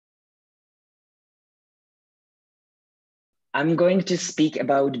I'm going to speak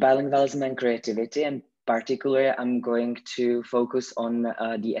about bilingualism and creativity, and particularly I'm going to focus on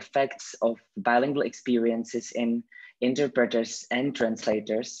the effects of bilingual experiences in interpreters and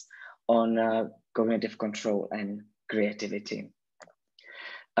translators on cognitive control and creativity.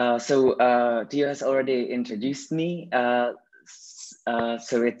 Theo has already introduced me,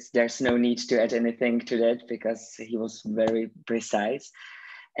 so there's no need to add anything to that because he was very precise.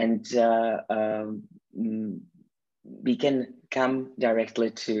 And we can come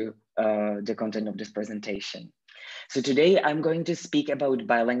directly to the content of this presentation. So today I'm going to speak about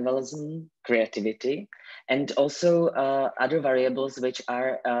bilingualism, creativity, and also other variables which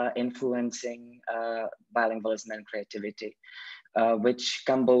are influencing bilingualism and creativity, which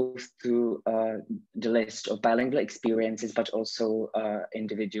come both through the list of bilingual experiences, but also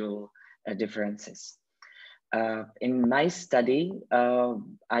individual differences. In my study,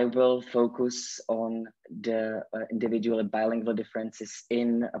 I will focus on the individual bilingual differences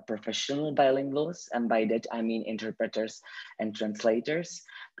in professional bilinguals, and by that I mean interpreters and translators,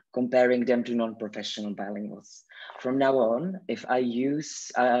 comparing them to non-professional bilinguals. From now on, if I use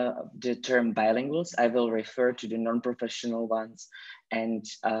the term bilinguals, I will refer to the non-professional ones, and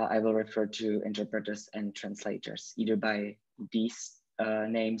I will refer to interpreters and translators, either by these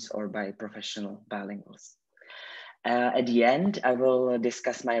names or by professional bilinguals. At the end, I will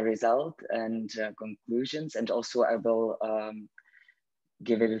discuss my result and conclusions, and also I will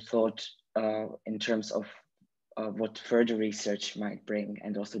give it a thought in terms of what further research might bring,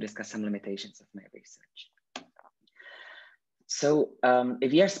 and also discuss some limitations of my research. So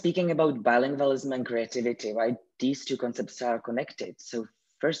if we are speaking about bilingualism and creativity, right, these two concepts are connected. So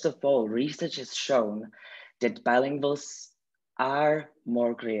first of all, research has shown that bilinguals are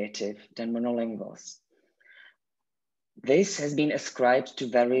more creative than monolinguals. This has been ascribed to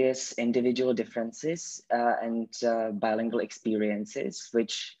various individual differences and bilingual experiences,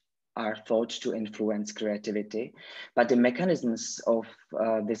 which are thought to influence creativity, but the mechanisms of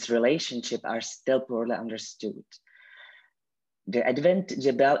this relationship are still poorly understood. The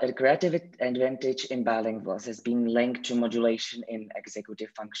creative advantage in bilinguals has been linked to modulation in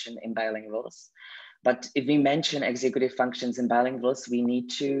executive function in bilinguals. But if we mention executive functions in bilinguals, we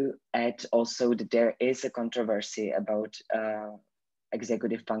need to add also that there is a controversy about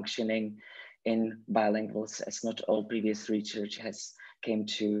executive functioning in bilinguals, as not all previous research has came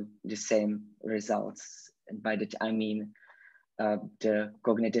to the same results. And by that, I mean the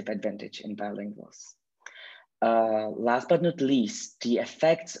cognitive advantage in bilinguals. Last but not least, the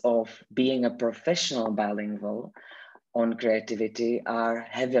effects of being a professional bilingual on creativity are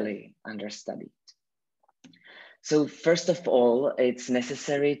heavily understudied. So first of all, it's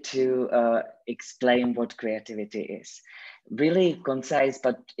necessary to explain what creativity is. Really concise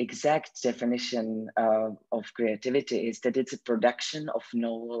but exact definition of creativity is that it's a production of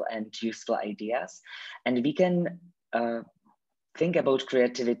novel and useful ideas. And we can think about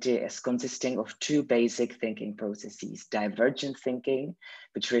creativity as consisting of two basic thinking processes: divergent thinking,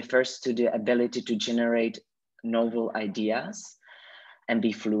 which refers to the ability to generate novel ideas and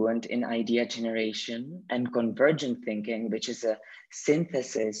be fluent in idea generation, and convergent thinking, which is a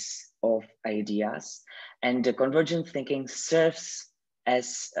synthesis of ideas. And the convergent thinking serves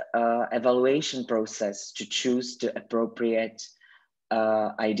as an evaluation process to choose the appropriate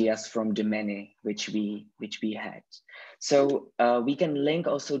ideas from the many which we had. So we can link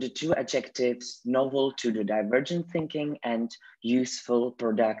also the two adjectives novel to the divergent thinking and useful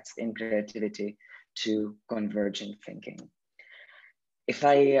products in creativity to convergent thinking. If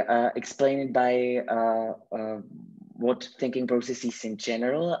I explain it by what thinking processes in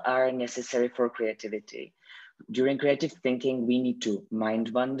general are necessary for creativity, during creative thinking, we need to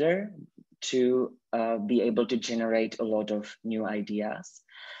mind wander to be able to generate a lot of new ideas.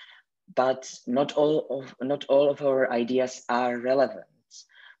 But not all of our ideas are relevant.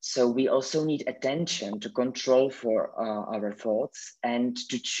 So we also need attention to control for our thoughts and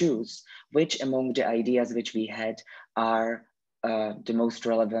to choose which among the ideas which we had are the most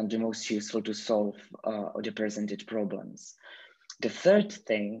relevant, the most useful to solve the presented problems. The third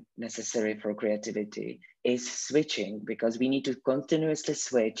thing necessary for creativity is switching, because we need to continuously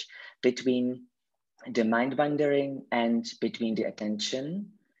switch between the mind wandering and between the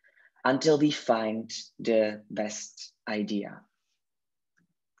attention until we find the best idea.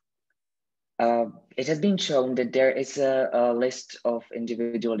 It has been shown that there is a list of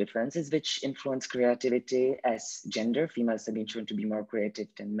individual differences which influence creativity as gender. Females have been shown to be more creative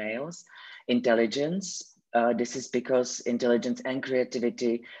than males. Intelligence, this is because intelligence and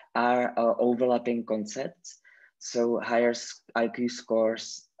creativity are overlapping concepts. So higher IQ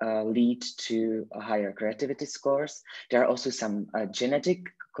scores lead to higher creativity scores. There are also some genetic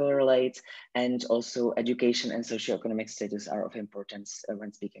correlates, and also education and socioeconomic status are of importance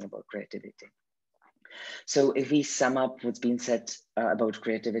when speaking about creativity. So if we sum up what's been said about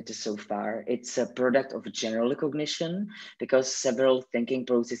creativity so far, it's a product of general recognition because several thinking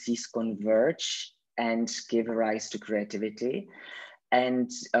processes converge and give rise to creativity. And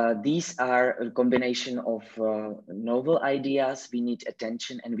these are a combination of novel ideas. We need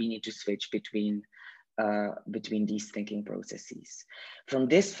attention and we need to switch between these thinking processes. From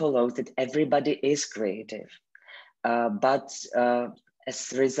this follows that everybody is creative, but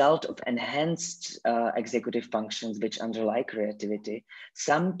as a result of enhanced executive functions which underlie creativity,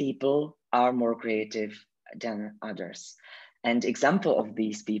 some people are more creative than others. And example of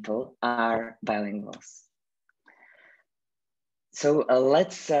these people are bilinguals. So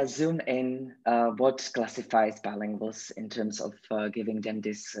let's zoom in what classifies bilinguals in terms of giving them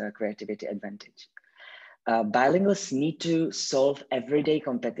this creativity advantage. Bilinguals need to solve everyday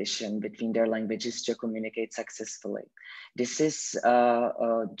competition between their languages to communicate successfully. This is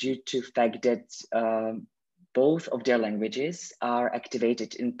due to the fact that both of their languages are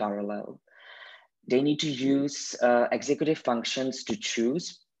activated in parallel. They need to use executive functions to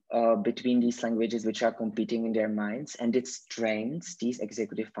choose between these languages which are competing in their minds, and it trains these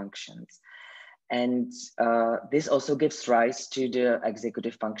executive functions. And this also gives rise to the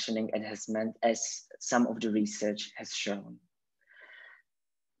executive functioning enhancement, as some of the research has shown.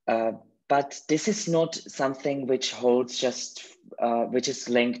 But this is not something which holds just, which is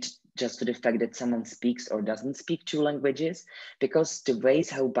linked just to the fact that someone speaks or doesn't speak two languages, because the ways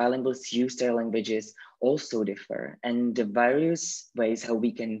how bilinguals use their languages also differ. And the various ways how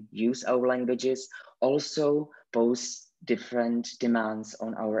we can use our languages also pose different demands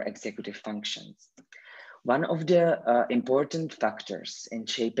on our executive functions. One of the important factors in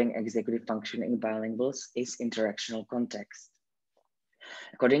shaping executive functioning in bilinguals is interactional context.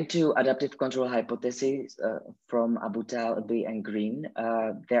 According to adaptive control hypotheses from Abutal, B, and Green,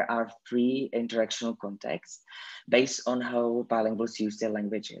 there are three interactional contexts based on how bilinguals use their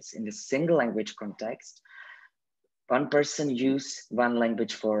languages. In the single language context, one person uses one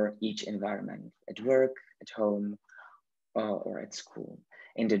language for each environment, at work, at home, or at school.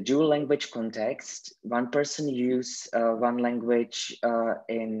 In the dual language context, one person uses one language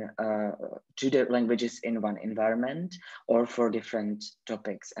two languages in one environment, or for different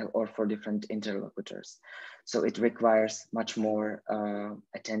topics, or for different interlocutors. So it requires much more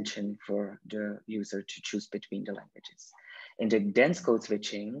attention for the user to choose between the languages. In the dense code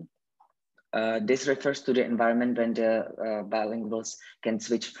switching, this refers to the environment when the bilinguals can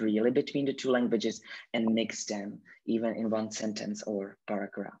switch freely between the two languages and mix them, even in one sentence or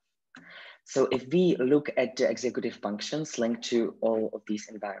paragraph. So if we look at the executive functions linked to all of these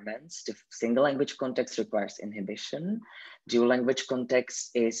environments, the single language context requires inhibition. Dual language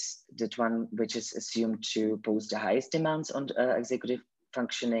context is that one which is assumed to pose the highest demands on executive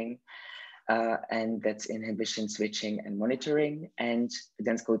functioning. And that's inhibition, switching, and monitoring. And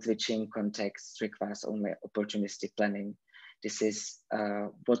dense code switching context requires only opportunistic planning. This is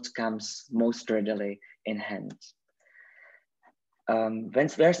what comes most readily in hand. When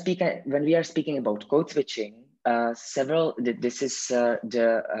we are speaking about code switching, this is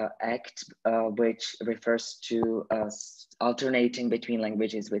the act which refers to alternating between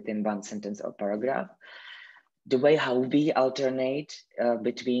languages within one sentence or paragraph. The way how we alternate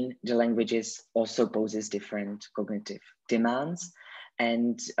between the languages also poses different cognitive demands.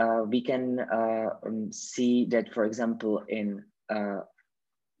 And we can see that, for example, in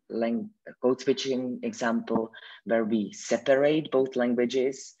code switching example, where we separate both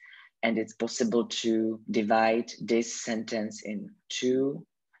languages, and it's possible to divide this sentence in two,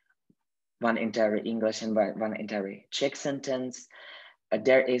 one entire English and one entire Czech sentence.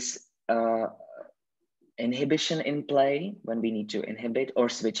 There is inhibition in play when we need to inhibit, or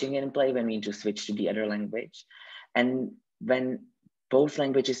switching in play when we need to switch to the other language. And when both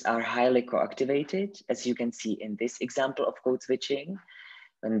languages are highly co-activated, as you can see in this example of code switching,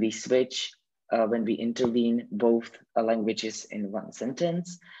 when we switch, when we intervene both languages in one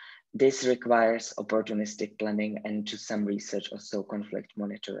sentence, this requires opportunistic planning and, to some research, also conflict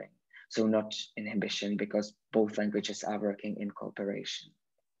monitoring. So not inhibition, because both languages are working in cooperation.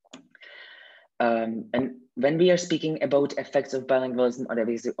 And when we are speaking about effects of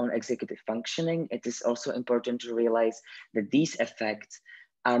bilingualism on executive functioning, it is also important to realize that these effects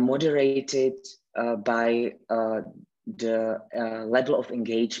are moderated by the level of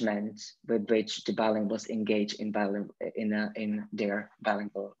engagement with which the bilinguals engage in their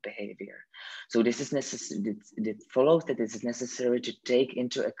bilingual behavior. So this is necessary. It follows that it is necessary to take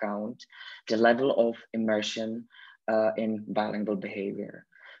into account the level of immersion in bilingual behavior.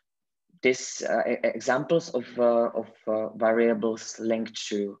 This examples of variables linked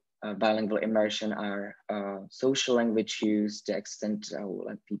to bilingual immersion are social language use, the extent how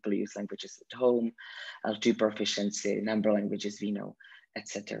people use languages at home, L2 proficiency, number of languages we know,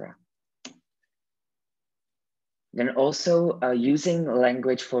 etc. Then also using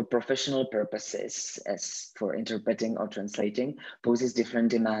language for professional purposes, as for interpreting or translating, poses different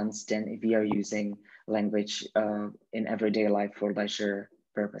demands than if we are using language in everyday life for leisure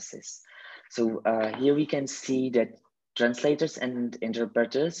purposes. So here we can see that translators and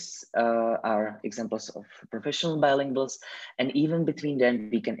interpreters are examples of professional bilinguals, and even between them,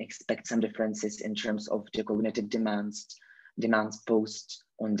 we can expect some differences in terms of the cognitive demands posed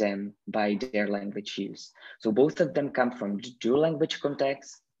on them by their language use. So both of them come from the dual language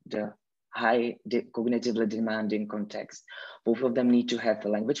context, the cognitively demanding context. Both of them need to have a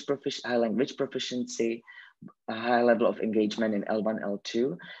high language proficiency, a high level of engagement in L1,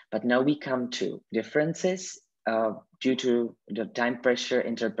 L2. But now we come to differences. Due to the time pressure,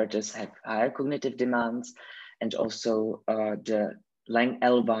 interpreters have higher cognitive demands, and also the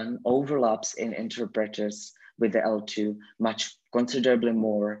L1 overlaps in interpreters with the L2 much considerably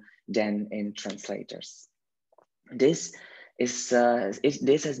more than in translators. This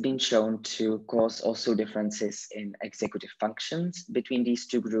has been shown to cause also differences in executive functions between these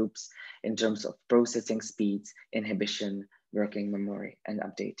two groups in terms of processing speeds, inhibition, working memory, and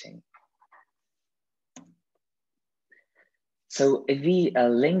updating. So if we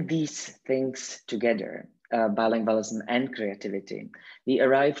link these things together, bilingualism and creativity, we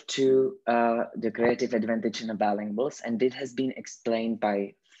arrive to the creative advantage in the bilinguals, and it has been explained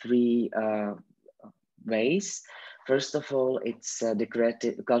by three ways. First of all, it's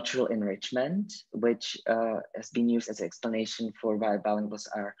the cultural enrichment, which has been used as an explanation for why bilinguals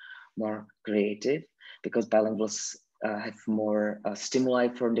are more creative, because bilinguals have more stimuli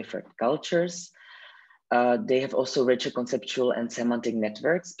from different cultures. They have also richer conceptual and semantic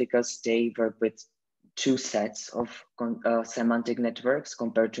networks because they work with two sets of semantic networks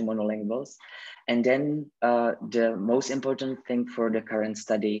compared to monolinguals. And then the most important thing for the current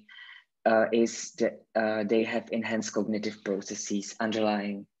study is that they have enhanced cognitive processes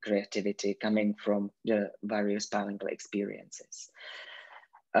underlying creativity coming from the various bilingual experiences.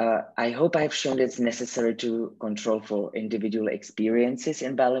 I hope I have shown that it's necessary to control for individual experiences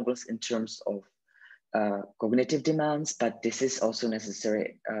in bilinguals in terms of cognitive demands, but this is also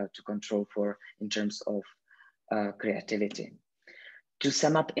necessary to control for in terms of creativity. To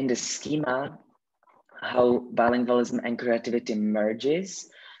sum up in the schema, how bilingualism and creativity merges,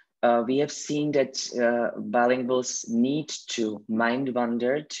 we have seen that bilinguals need to mind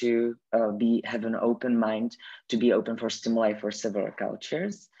wander, to have an open mind, to be open for stimuli for several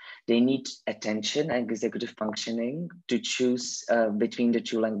cultures. They need attention and executive functioning to choose between the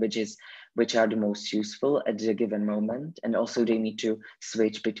two languages which are the most useful at the given moment. And also they need to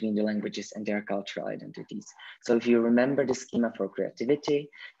switch between the languages and their cultural identities. So if you remember the schema for creativity,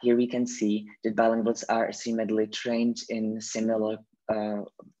 here we can see that bilinguals are assumedly trained in similar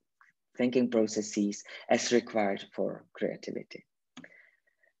thinking processes as required for creativity.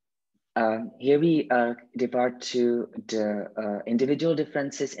 Here we depart to the individual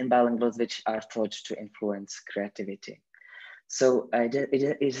differences in bilinguals which are thought to influence creativity. So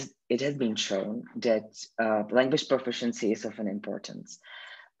it has been shown that language proficiency is of an importance.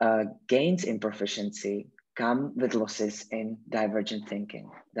 Gains in proficiency come with losses in divergent thinking.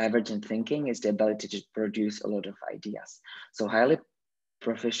 Divergent thinking is the ability to produce a lot of ideas. So highly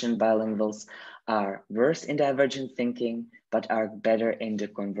proficient bilinguals are worse in divergent thinking, but are better in the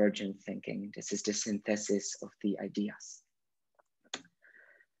convergent thinking. This is the synthesis of the ideas.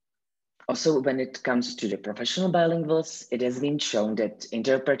 Also, when it comes to the professional bilinguals, it has been shown that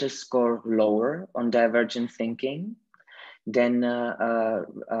interpreters score lower on divergent thinking than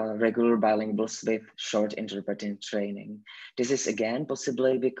regular bilinguals with short interpreting training. This is again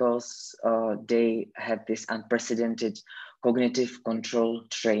possibly because they have this unprecedented cognitive control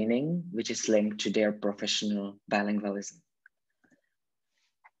training, which is linked to their professional bilingualism.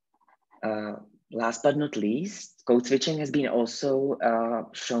 Last but not least, code switching has been also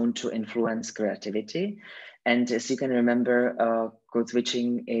shown to influence creativity. And as you can remember, code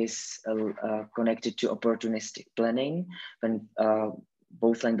switching is connected to opportunistic planning when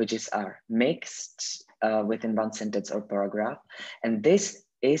both languages are mixed within one sentence or paragraph. And this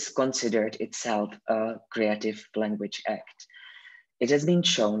is considered itself a creative language act. It has been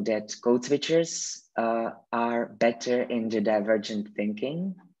shown that code switchers are better in the divergent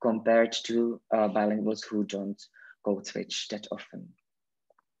thinking compared to bilinguals who don't code switch that often.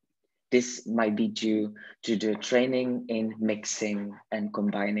 This might be due to the training in mixing and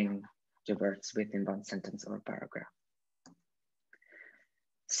combining the words within one sentence or paragraph.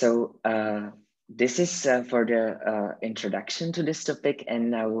 So this is for the introduction to this topic,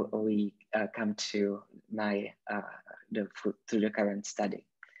 and now we come to the current study.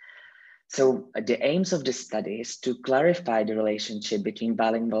 So the aims of the study is to clarify the relationship between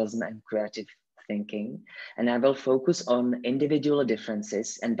bilingualism and creative thinking, and I will focus on individual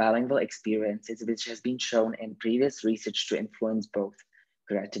differences and bilingual experiences, which has been shown in previous research to influence both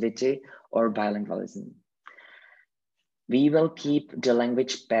creativity or bilingualism. We will keep the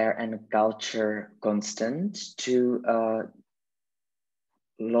language pair and culture constant to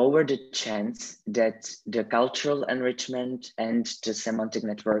lower the chance that the cultural enrichment and the semantic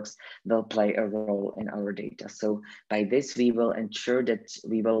networks will play a role in our data. So by this, we will ensure that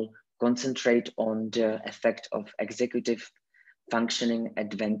we will concentrate on the effect of executive functioning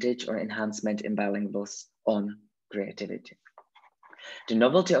advantage or enhancement in bilinguals on creativity. The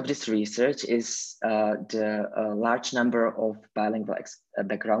novelty of this research is the large number of bilingual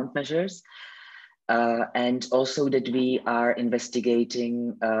background measures, and also that we are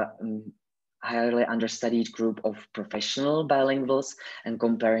investigating highly understudied group of professional bilinguals and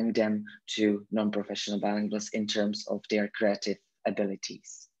comparing them to non-professional bilinguals in terms of their creative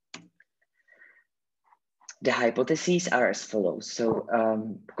abilities. The hypotheses are as follows. So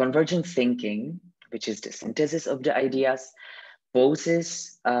convergent thinking, which is the synthesis of the ideas,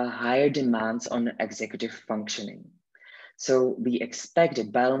 poses higher demands on executive functioning. So we expect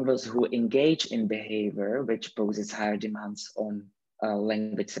that bilinguals who engage in behavior, which poses higher demands on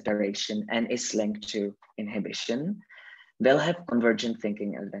language separation and is linked to inhibition, will have convergent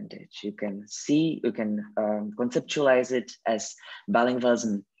thinking advantage. You can conceptualize it as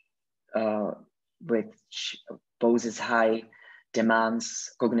bilingualism, which poses high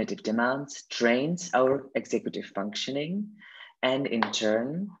demands, cognitive demands, trains our executive functioning, and in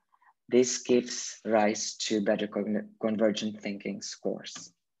turn, this gives rise to better convergent thinking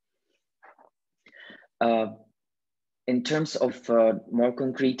scores. In terms of more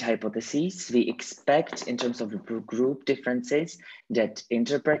concrete hypotheses, we expect in terms of group differences that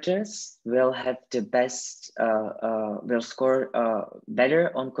interpreters will have the best, will score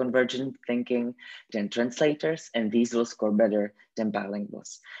better on convergent thinking than translators, and these will score better than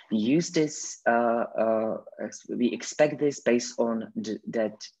bilinguals. We use this, we expect this based on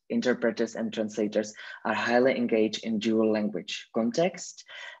that interpreters and translators are highly engaged in dual language context,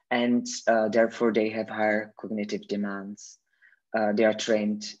 and therefore they have higher cognitive demands. They are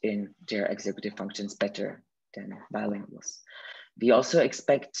trained in their executive functions better than bilinguals. We also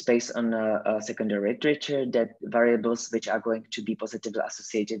expect, based on secondary literature, that variables which are going to be positively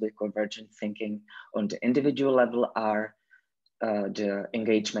associated with convergent thinking on the individual level are the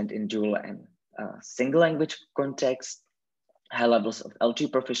engagement in dual and single language context, high levels of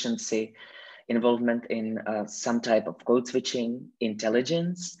L2 proficiency, involvement in some type of code switching,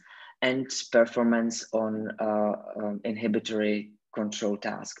 intelligence, and performance on inhibitory control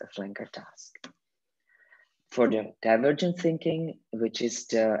task, a flanker task. For the divergent thinking, which is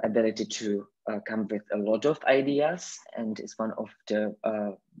the ability to come with a lot of ideas and is one of the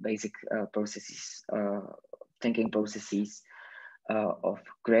basic processes, thinking processes of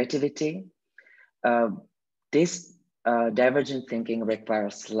creativity. This divergent thinking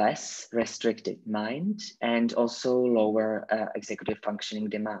requires less restricted mind and also lower executive functioning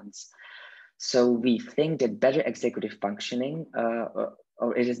demands. So we think that better executive functioning,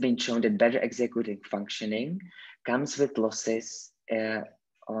 or it has been shown that better executive functioning comes with losses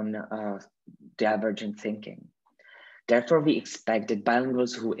on divergent thinking. Therefore, we expect that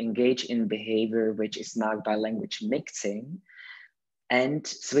bilinguals who engage in behavior which is marked by language mixing and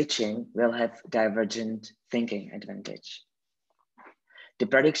switching will have divergent thinking advantage. The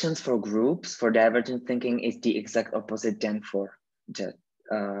predictions for groups for divergent thinking is the exact opposite than for the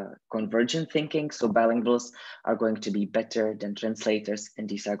convergent thinking. So bilinguals are going to be better than translators, and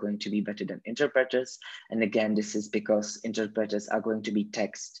these are going to be better than interpreters. And again, this is because interpreters are going to be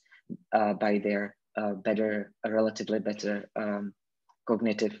taxed by their relatively better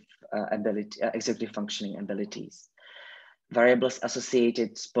cognitive ability, executive functioning abilities. Variables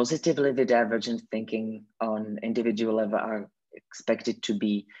associated positively with divergent thinking on individual level are expected to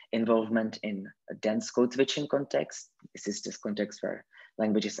be involvement in a dense code switching context. This is this context where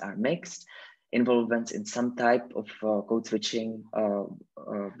languages are mixed. involvement in some type of code switching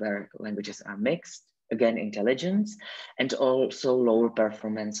where languages are mixed, again, intelligence, and also lower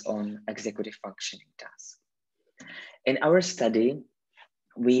performance on executive functioning tasks. In our study,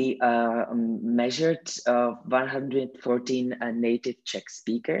 we measured 114 native Czech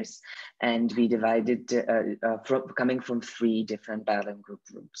speakers, and we divided coming from 3 different bilingual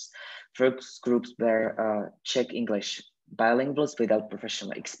groups. First groups were Czech English bilinguals without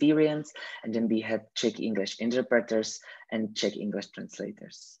professional experience, and then we had Czech English interpreters and Czech English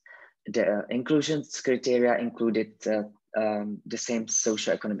translators. The inclusion criteria included the same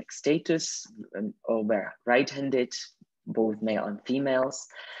socioeconomic status, all were right-handed, both male and females.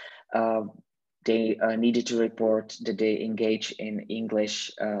 They needed to report that they engage in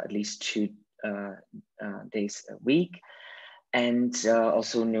English at least 2 days a week, and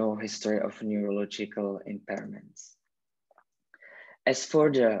also no history of neurological impairments. As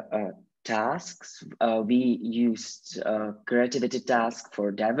for the tasks, we used creativity task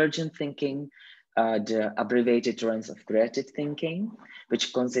for divergent thinking, the abbreviated runs of creative thinking,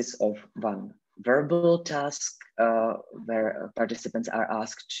 which consists of 1 verbal task where participants are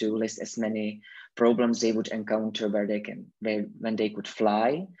asked to list as many problems they would encounter when they could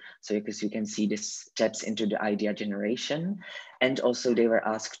fly. So because you can see this taps into the idea generation. And also they were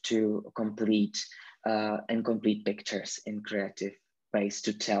asked to complete incomplete pictures in creative ways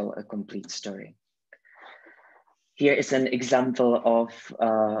to tell a complete story. Here is an example of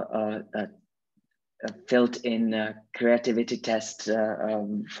a filled in creativity test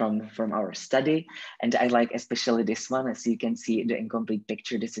from our study. And I like especially this one. As you can see in the incomplete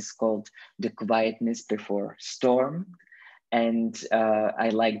picture, this is called The Quietness Before Storm. And I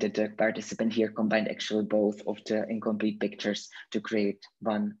like that the participant here combined actually both of the incomplete pictures to create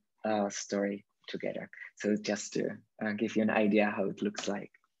one story together. So just to give you an idea how it looks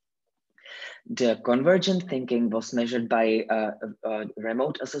like. The convergent thinking was measured by a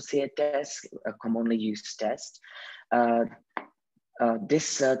remote associate test, a commonly used test.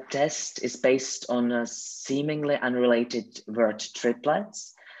 This test is based on seemingly unrelated word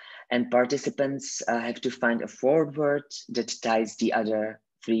triplets, and participants have to find a 4th word that ties the other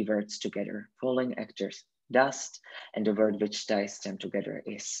 3 words together. Falling actors, dust, and the word which ties them together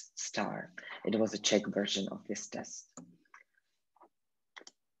is star. It was a Czech version of this test.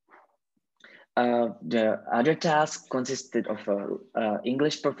 The other task consisted of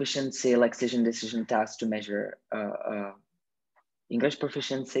English proficiency, lexition decision task to measure English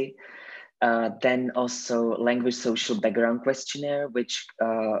proficiency. Then also language social background questionnaire, which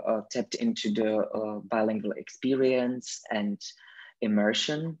tapped into the bilingual experience and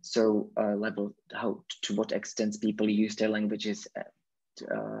immersion. So level to what extent people use their languages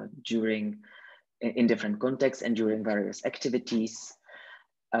in different contexts and during various activities.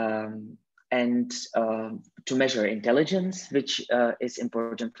 And to measure intelligence, which is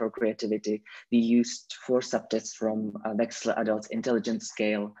important for creativity, we used 4 subtests from Wechsler Adults Intelligence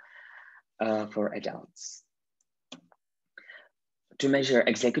Scale for adults. To measure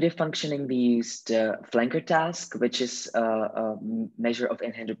executive functioning, we used flanker task, which is a measure of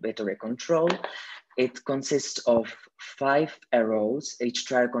inhibitory control. It consists of 5 arrows. Each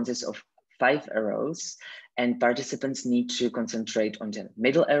trial consists of 5 arrows, and participants need to concentrate on the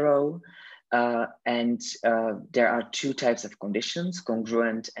middle arrow. There are 2 types of conditions,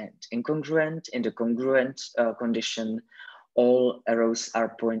 congruent and incongruent. In the congruent condition, all arrows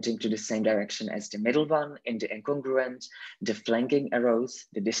are pointing to the same direction as the middle one. In the incongruent, the flanking arrows,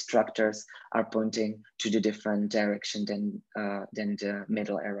 the distractors, are pointing to the different direction than the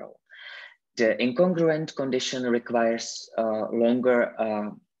middle arrow. The incongruent condition requires longer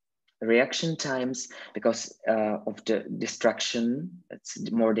reaction times because of the distraction.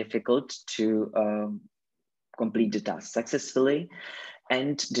 It's more difficult to complete the task successfully.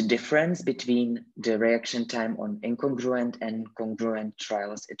 And the difference between the reaction time on incongruent and congruent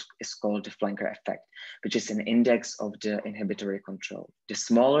trials, it is called the flanker effect, which is an index of the inhibitory control. The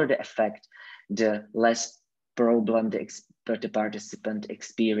smaller the effect, the less problem the participant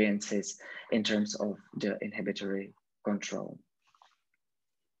experiences in terms of the inhibitory control.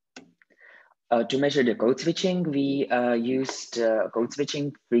 To measure the code switching, we used code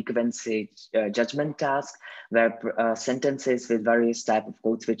switching frequency judgment task, where sentences with various types of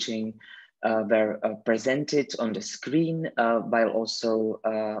code switching were presented on the screen, while also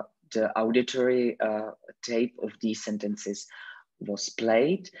the auditory tape of these sentences was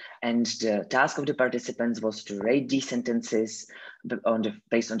played. And the task of the participants was to rate these sentences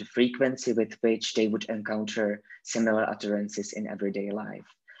based on the frequency with which they would encounter similar utterances in everyday life.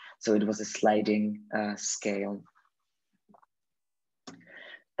 So it was a sliding scale.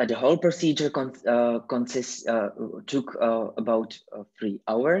 The whole procedure took about 3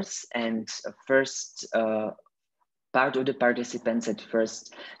 hours, and first part of the participants at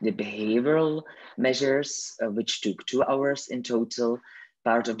first the behavioral measures, which took 2 hours in total.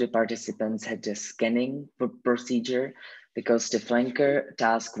 Part of the participants had the scanning procedure because the flanker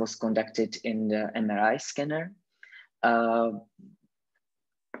task was conducted in the MRI scanner.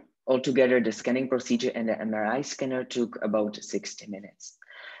 Altogether, the scanning procedure and the MRI scanner took about 60 minutes.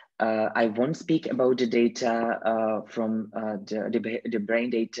 I won't speak about the data from the brain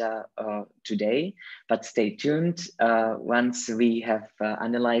data today, but stay tuned. Once we have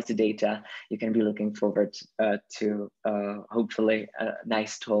analyzed the data, you can be looking forward to hopefully a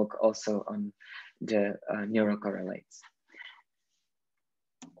nice talk also on the neurocorrelates.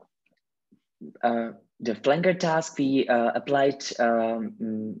 The flanker task, we applied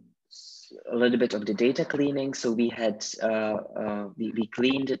a little bit of the data cleaning. So we had, we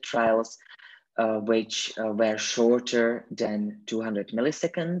cleaned the trials which were shorter than 200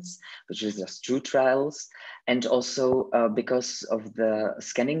 milliseconds, which is just 2 trials. And also because of the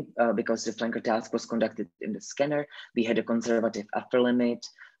scanning, because the flanker task was conducted in the scanner, we had a conservative upper limit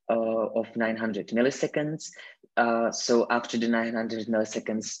of 900 milliseconds. So after the 900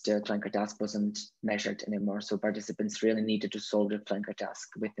 milliseconds, the flanker task wasn't measured anymore. So participants really needed to solve the flanker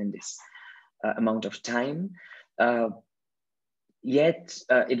task within this amount of time. Yet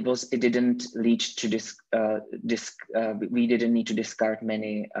it didn't lead to this. We didn't need to discard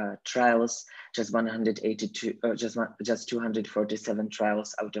many trials. Just 182, just 247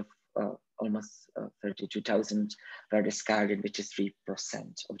 trials out of almost 32,000 were discarded, which is 3%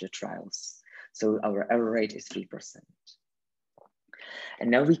 of the trials. So our error rate is 3%. And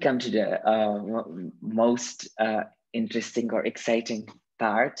now we come to the most interesting or exciting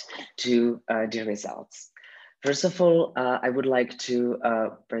part, to the results. First of all, I would like to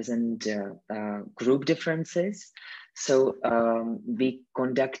present group differences. So we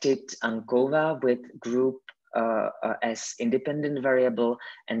conducted ANCOVA with group as independent variable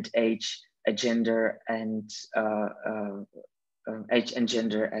and age, gender, and age and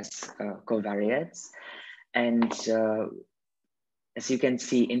gender as covariates. And as you can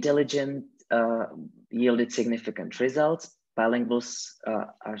see, intelligent yielded significant results. Bilinguals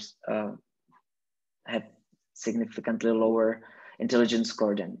have significantly lower intelligence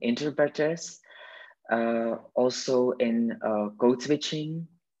score than interpreters. Also in code switching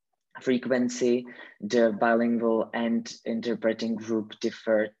frequency, the bilingual and interpreting group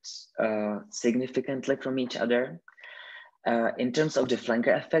differed significantly from each other. In terms of the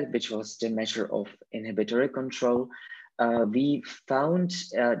flanker effect, which was the measure of inhibitory control, we found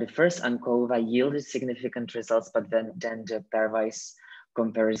the first ANCOVA yielded significant results, but then the pairwise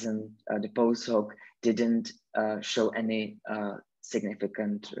comparison, the post hoc, didn't show any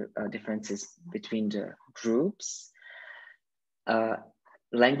significant differences between the groups.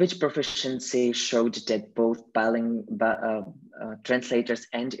 Language proficiency showed that both translators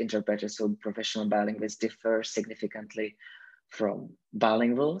and interpreters, so professional bilinguals, differ significantly from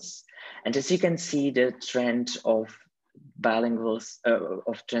bilinguals. And as you can see, the trend of bilinguals,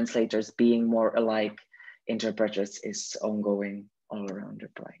 of translators being more alike interpreters is ongoing all around the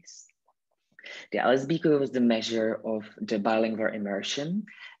place. The LSBQ was the measure of the bilingual immersion,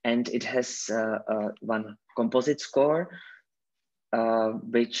 and it has one composite score,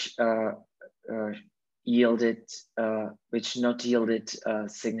 which not yielded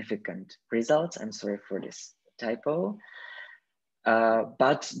significant results. I'm sorry for this typo.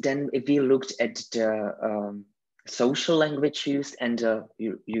 But then if we looked at the social language use and the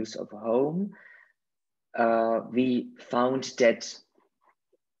use of home, we found that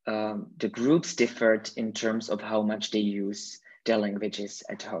the groups differed in terms of how much they use their languages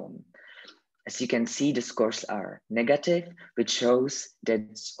at home. As you can see, the scores are negative, which shows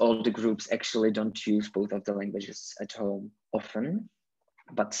that all the groups actually don't use both of the languages at home often,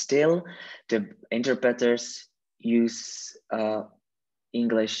 but still the interpreters use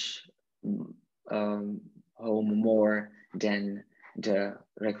English home more than the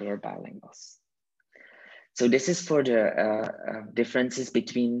regular bilinguals. So this is for the differences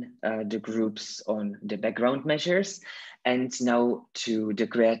between the groups on the background measures. And now to the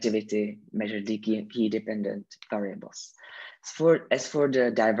creativity measure, the key dependent variables. As for the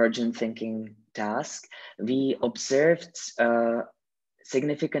divergent thinking task, we observed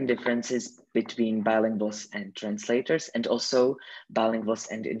significant differences between bilinguals and translators, and also bilinguals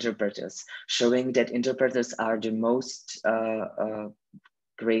and interpreters, showing that interpreters are the most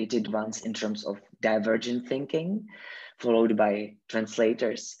graded ones in terms of divergent thinking, followed by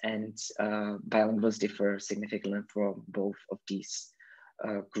translators, and bilinguals differ significantly from both of these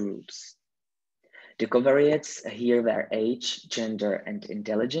groups. The covariates here were age, gender, and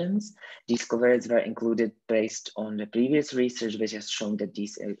intelligence. These covariates were included based on the previous research, which has shown that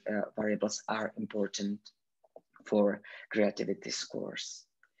these variables are important for creativity scores.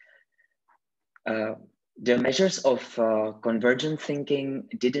 The measures of convergent thinking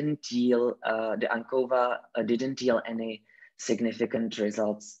didn't yield, the ANCOVA didn't yield any significant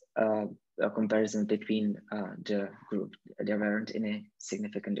results, a comparison between the group. There weren't any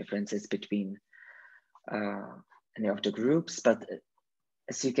significant differences between any of the groups, but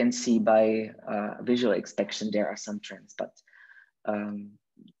as you can see by visual inspection, there are some trends, but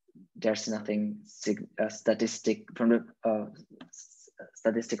there's nothing statistic from the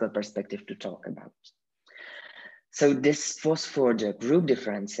statistical perspective to talk about. So this was for the group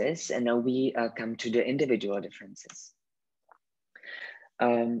differences, and now we come to the individual differences.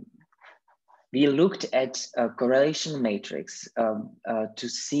 We looked at a correlation matrix to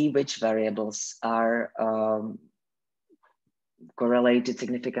see which variables are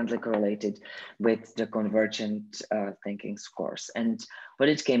significantly correlated with the convergent thinking scores. And what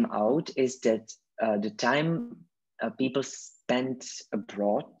it came out is that the time people spent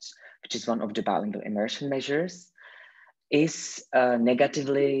abroad, which is one of the bilingual immersion measures, is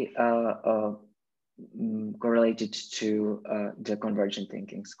negatively correlated to the convergent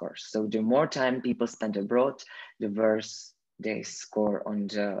thinking scores. So the more time people spend abroad, the worse they score on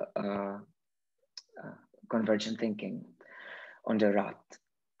the convergent thinking on the RAT.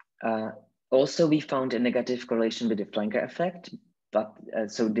 Also, we found a negative correlation with the flanker effect, but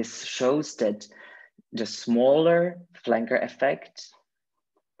so this shows that the smaller flanker effect,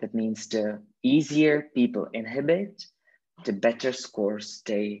 that means the easier people inhibit, the better scores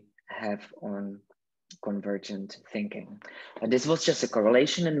they have on convergent thinking. This was just a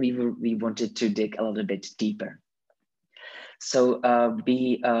correlation, and we wanted to dig a little bit deeper. So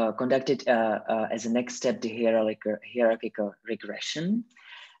we conducted as a next step the hierarchical regression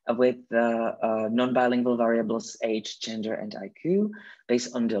with non-bilingual variables age, gender, and IQ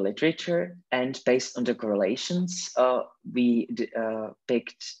based on the literature, and based on the correlations. We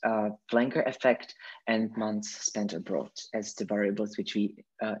picked flanker effect and months spent abroad as the variables which we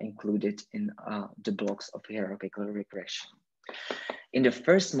included in the blocks of hierarchical regression. In the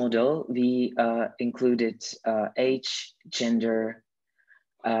first model, we included age, gender,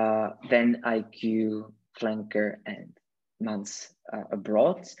 then IQ, flanker, and months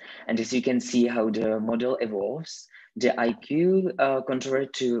abroad. And as you can see how the model evolves, the IQ, contrary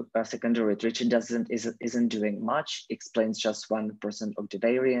to secondary literature, isn't doing much, explains just 1% of the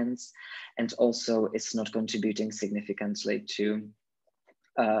variance, and also it's not contributing significantly to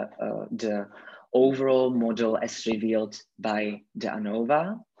the overall model as revealed by the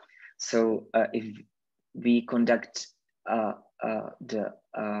ANOVA. So if we conduct the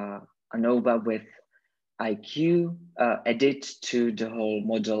ANOVA with IQ added to the whole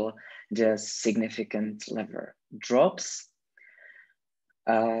model, the significant level drops.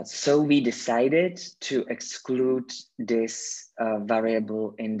 So we decided to exclude this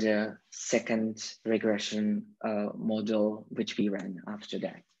variable in the second regression model, which we ran after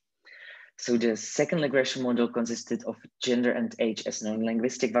that. So the second regression model consisted of gender and age as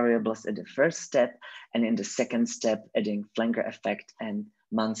non-linguistic variables at the first step, and in the second step, adding flanker effect and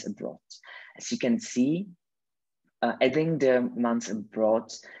months abroad. As you can see, adding the months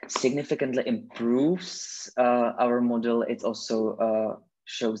abroad significantly improves our model. It also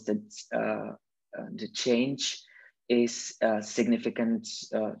shows that the change is significant,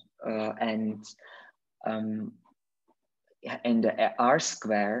 and in the R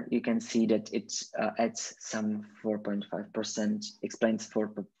square, you can see that it adds some 4.5%, explains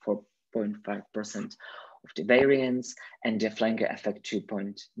 4.5% of the variance, and the flanker effect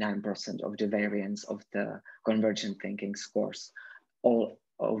 2.9% of the variance of the convergent thinking scores, all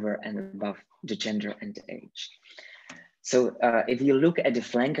over and above the gender and the age. So if you look at the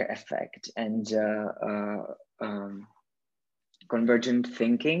flanker effect and convergent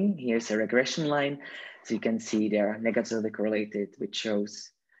thinking, here's a regression line. So you can see they are negatively correlated, which shows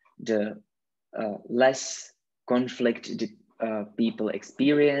the less conflict people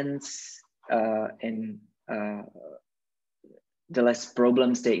experience in the less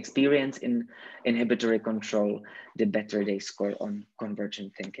problems they experience in inhibitory control, the better they score on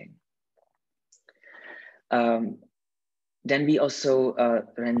convergent thinking. Then we also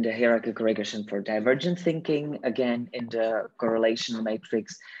ran the hierarchical regression for divergent thinking. Again, in the correlation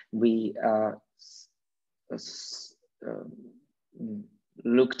matrix, we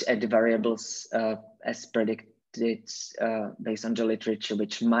looked at the variables as predicted based on the literature,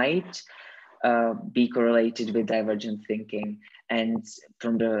 which might be correlated with divergent thinking. And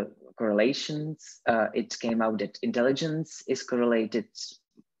from the correlations, it came out that intelligence is correlated,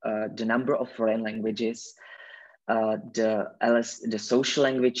 the number of foreign languages, the social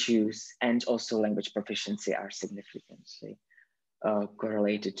language use, and also language proficiency are significantly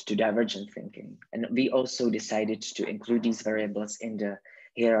correlated to divergent thinking. And we also decided to include these variables in the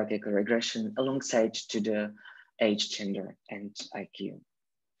hierarchical regression alongside to the age, gender, and IQ.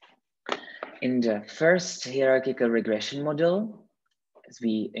 In the first hierarchical regression model, as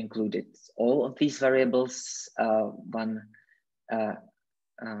we included all of these variables,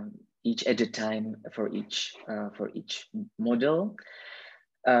 each at a time for each model,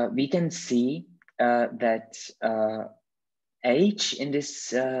 we can see that age in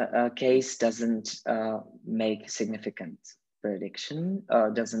this case doesn't make significant prediction,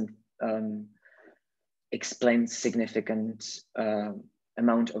 doesn't explain significant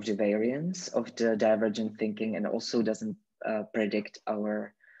amount of the variance of the divergent thinking, and also doesn't predict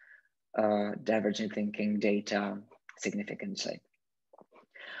our divergent thinking data significantly.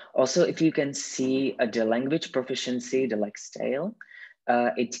 Also, if you can see the language proficiency, the like scale,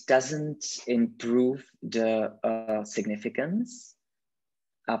 it doesn't improve the significance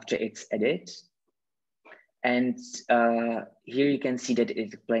after it's added. And here you can see that it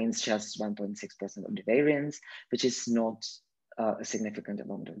explains just 1.6% of the variance, which is not a significant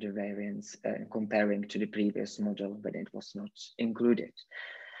amount of the variance comparing to the previous model when it was not included.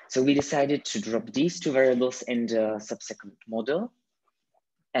 So we decided to drop these two variables in the subsequent model.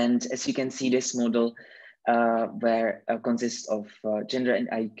 And as you can see, this model consists of gender and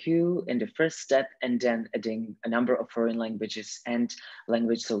IQ in the first step, and then adding a number of foreign languages and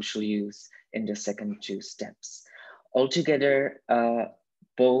language social use in the second two steps. Altogether,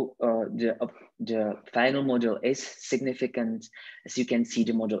 the final model is significant. As you can see,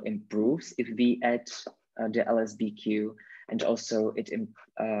 the model improves if we add the LSBQ, and also it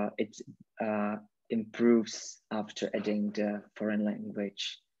improves after adding the foreign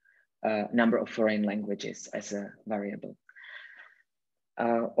language, number of foreign languages as a variable.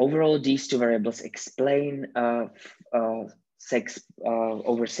 Overall, these two variables explain over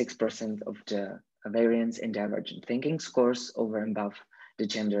 6% of the variance in divergent thinking scores over and above the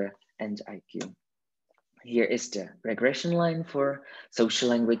gender and IQ. Here is the regression line for social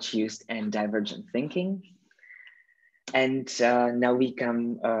language used and divergent thinking. And now we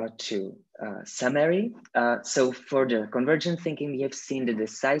come to summary. So for the convergent thinking, we have seen that the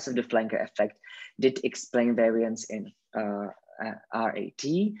size of the flanker effect did explain variance in RAT,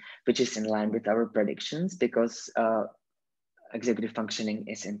 which is in line with our predictions, because executive functioning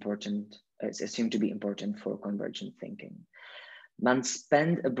is important, is assumed to be important for convergent thinking. Months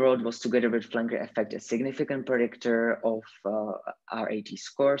spent abroad was, together with flanker effect, a significant predictor of RAT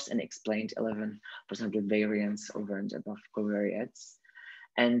scores and explained 11% of variance over and above covariates.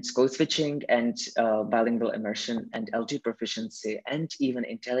 And code switching and bilingual immersion and LT proficiency and even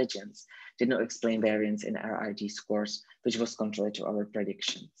intelligence did not explain variance in RAT scores, which was contrary to our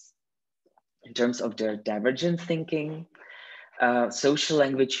predictions. In terms of the divergent thinking, social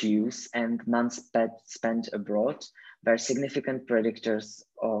language use and months spent abroad were significant predictors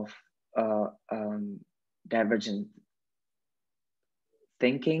of divergent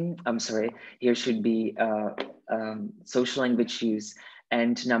thinking. I'm sorry, here should be social language use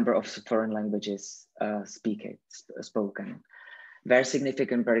and number of foreign languages spoken. Were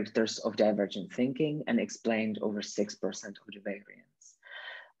significant predictors of divergent thinking and explained over 6% of the variance.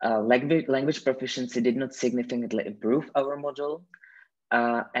 Language proficiency did not significantly improve our model,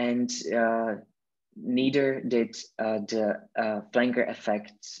 and neither did the flanker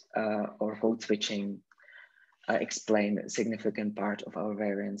effect or code switching explain a significant part of our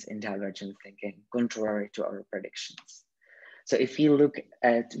variance in divergent thinking, contrary to our predictions. So if you look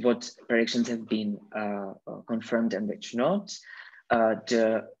at what predictions have been confirmed and which not,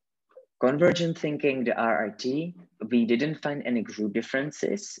 the convergent thinking, the RRT, we didn't find any group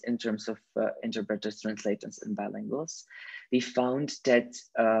differences in terms of interpreters, translators, and bilinguals. We found that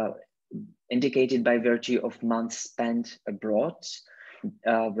indicated by virtue of months spent abroad,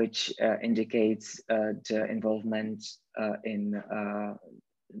 which indicates the involvement in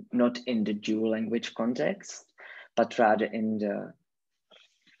not in the dual language context, but rather in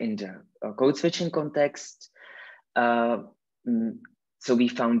the code switching context. So we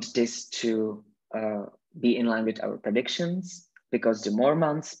found this to be in line with our predictions, because the more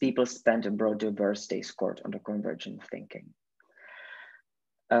months people spent abroad, the worse they scored on the convergent thinking.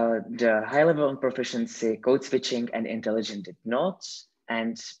 The high level on proficiency, code switching, and intelligence did not,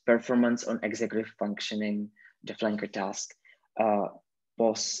 and performance on executive functioning, the flanker task,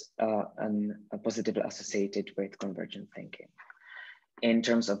 was positively associated with convergent thinking. In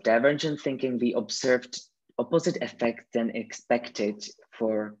terms of divergent thinking, we observed opposite effects than expected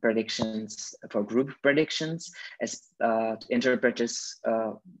for predictions, for group predictions, as interpreters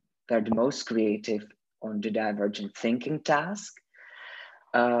were the most creative on the divergent thinking task,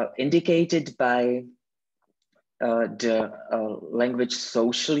 indicated by the language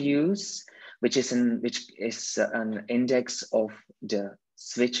social use, which is an index of the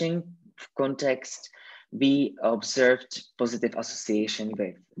switching context. We observed positive association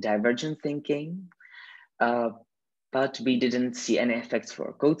with divergent thinking, but we didn't see any effects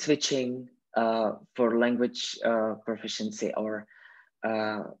for code switching, for language proficiency, or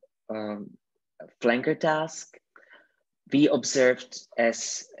flanker task. We observed,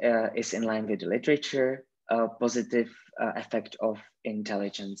 as is in line with the literature, a positive effect of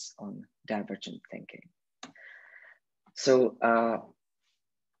intelligence on divergent thinking. So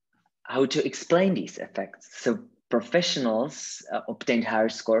how to explain these effects? So professionals obtained higher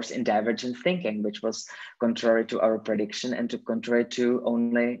scores in divergent thinking, which was contrary to our prediction and contrary to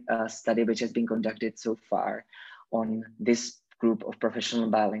only a study which has been conducted so far on this group of professional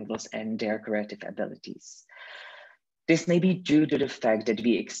bilinguals and their creative abilities. This may be due to the fact that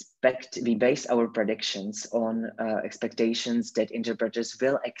we base our predictions on expectations that interpreters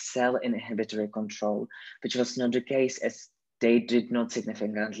will excel in inhibitory control, which was not the case, as they did not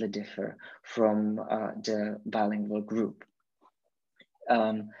significantly differ from the bilingual group.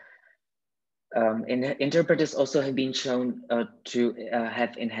 Interpreters also have been shown to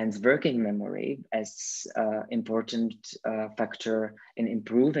have enhanced working memory as important factor in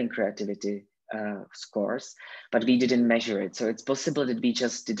improving creativity scores, but we didn't measure it. So it's possible that we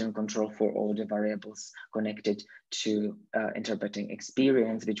just didn't control for all the variables connected to interpreting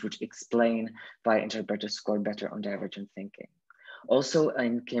experience, which would explain why interpreters scored better on divergent thinking. Also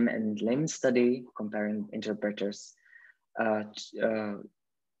in Kim and Lim's study, comparing interpreters,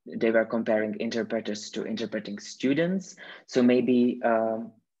 they were comparing interpreters to interpreting students. So maybe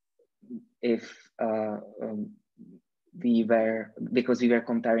because we were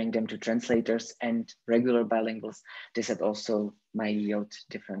comparing them to translators and regular bilinguals, this had also might yield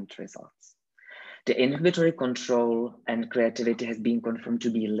different results. The inhibitory control and creativity has been confirmed to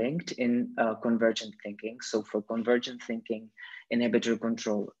be linked in convergent thinking. So for convergent thinking, inhibitory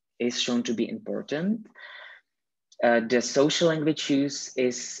control is shown to be important. The social language use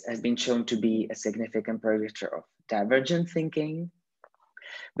has been shown to be a significant predictor of divergent thinking,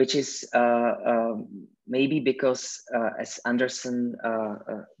 which is maybe because, as Anderson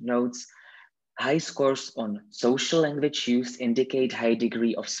notes, high scores on social language use indicate high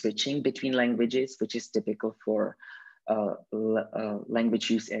degree of switching between languages, which is typical for language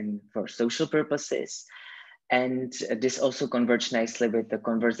use for social purposes. And this also converged nicely with the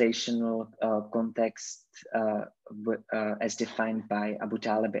conversational context as defined by Abu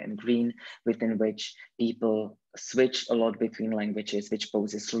Talib and Green, within which people switch a lot between languages, which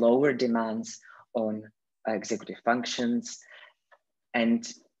poses lower demands on executive functions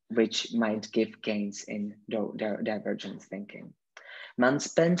and which might give gains in divergent thinking. Months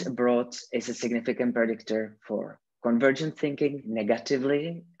spent abroad is a significant predictor for convergent thinking,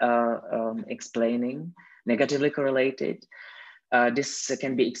 negatively negatively correlated. This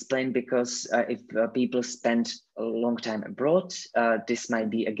can be explained because if people spend a long time abroad, this might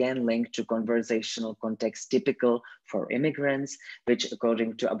be again linked to conversational context typical for immigrants, which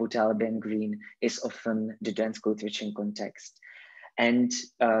according to Abu Talib and Green is often the dense code switching context. And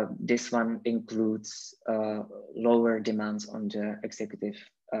this one includes lower demands on the executive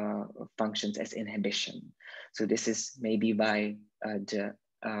functions as inhibition. So this is maybe why the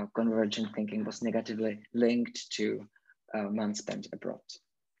convergent thinking was negatively linked to months spent abroad.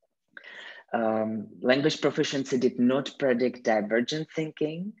 Language proficiency did not predict divergent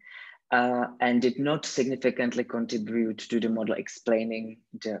thinking and did not significantly contribute to the model explaining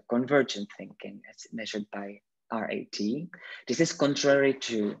the convergent thinking as measured by RAT. This is contrary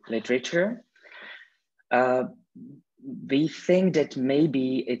to literature. We think that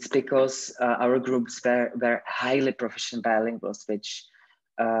maybe it's because our groups were highly proficient bilinguals, which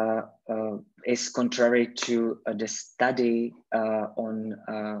is contrary to the study on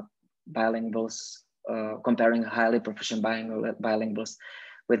bilinguals, comparing highly proficient bilinguals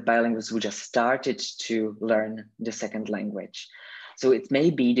with bilinguals who just started to learn the second language. So it may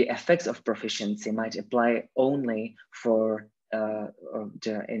be the effects of proficiency might apply only for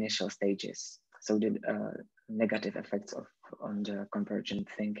the initial stages. So the negative effects on the convergent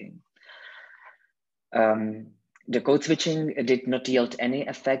thinking. The code switching did not yield any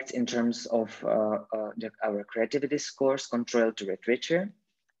effects in terms of our creativity scores controlled to literature.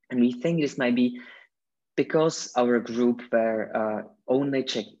 And we think this might be because our group were only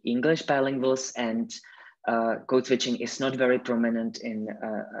Czech English bilinguals, and code switching is not very prominent in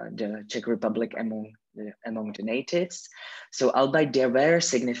the Czech Republic among the natives. So albeit there were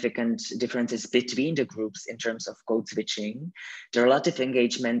significant differences between the groups in terms of code switching, the relative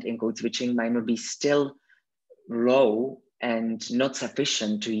engagement in code switching might not be still low and not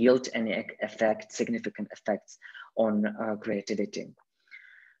sufficient to yield any significant effects on creativity.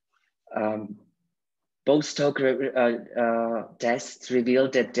 Post-hoc tests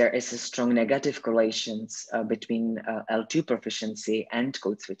revealed that there is a strong negative correlations between L2 proficiency and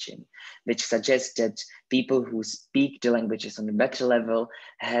code switching, which suggests that people who speak the languages on a better level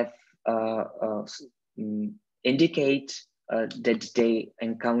have indicate that they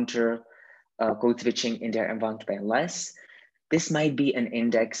encounter code switching in their environment less. This might be an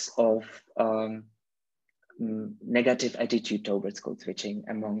index of negative attitude towards code switching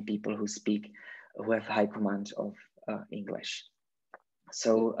among people who have high command of English.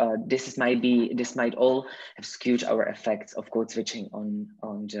 So this might all have skewed our effects of code switching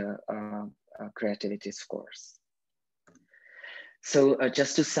on the creativity scores. So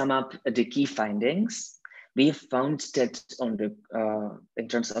just to sum up the key findings, we have found that in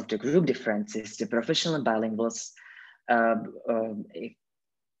terms of the group differences, the professional bilinguals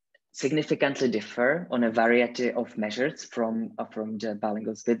significantly differ on a variety of measures from the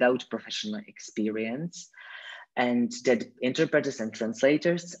bilinguals without professional experience, and that interpreters and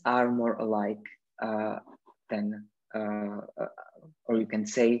translators are more alike than, or you can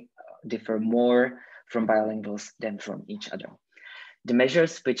say, differ more from bilinguals than from each other. The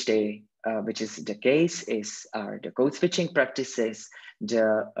measures which is the case are the code switching practices,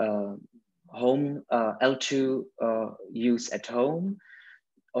 the home L2 use at home,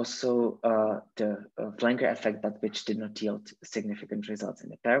 also the flanker effect, but which did not yield significant results in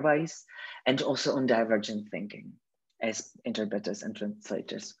the pairwise, and also on divergent thinking, as interpreters and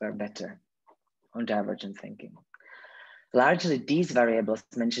translators were better on divergent thinking. Largely, these variables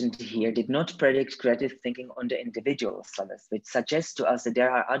mentioned here did not predict creative thinking on the individual levels, which suggests to us that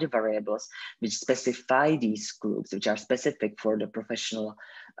there are other variables which specify these groups, which are specific for the professional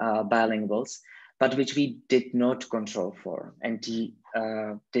bilinguals, but which we did not control for. And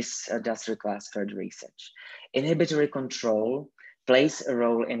this does require further research. Inhibitory control plays a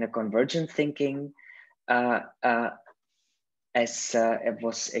role in a convergent thinking as it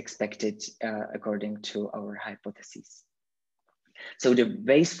was expected according to our hypotheses. So the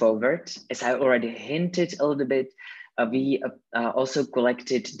ways forward, as I already hinted a little bit, we also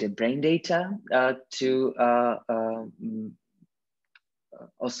collected the brain data to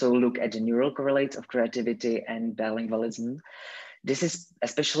also look at the neural correlates of creativity and bilingualism. This is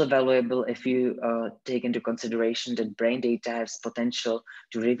especially valuable if you take into consideration that brain data has potential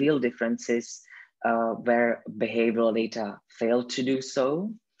to reveal differences where behavioral data failed to do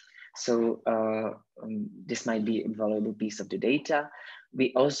so. So this might be a valuable piece of the data.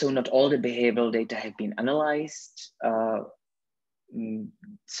 We also, not all the behavioral data have been analyzed.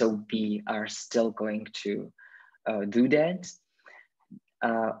 So we are still going to do that.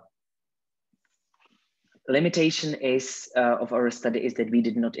 Limitation of our study is that we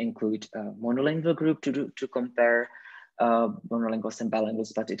did not include a monolingual group to compare monolinguals and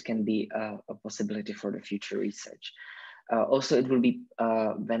bilinguals, but it can be a possibility for the future research. Also, it will be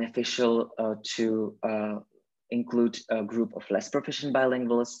beneficial to include a group of less proficient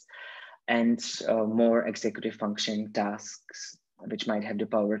bilinguals and more executive functioning tasks, which might have the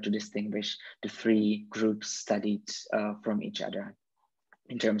power to distinguish the three groups studied from each other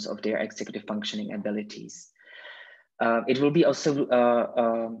in terms of their executive functioning abilities. It will be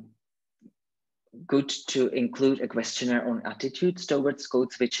also good to include a questionnaire on attitudes towards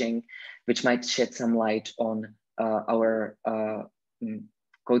code switching, which might shed some light on our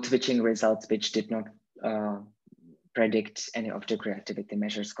code switching results, which did not predict any of the creativity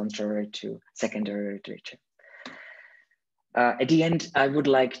measures contrary to secondary literature. At the end, I would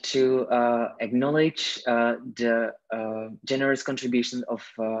like to acknowledge the generous contribution of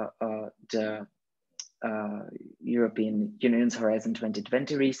the European Union's Horizon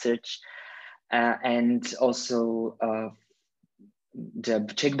 2020 research and also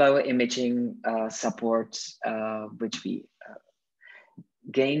the Czech bioimaging support, which we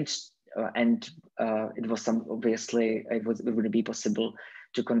gained, and it was obviously it wouldn't be possible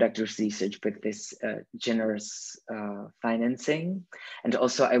to conduct this research with this generous financing. And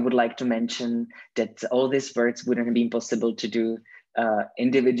also I would like to mention that all these works wouldn't have been possible to do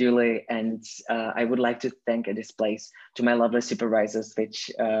individually. And I would like to thank at this place to my lovely supervisors,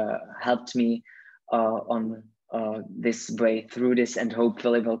 which helped me on this way through this, and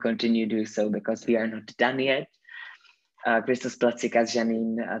hopefully we'll continue to do so because we are not done yet. Christos Platsikas,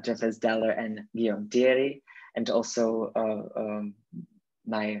 Janine, Jeffers Daller, and Guillaume Thierry, and also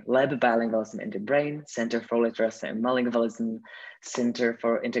my lab, Bilingualism in the Brain, Center for Literacy and Multilingualism, Center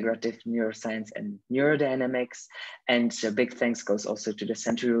for Integrative Neuroscience and Neurodynamics. And a big thanks goes also to the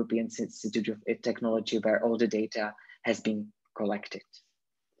Central European Institute of Technology, where all the data has been collected.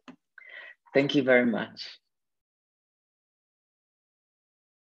 Thank you very much.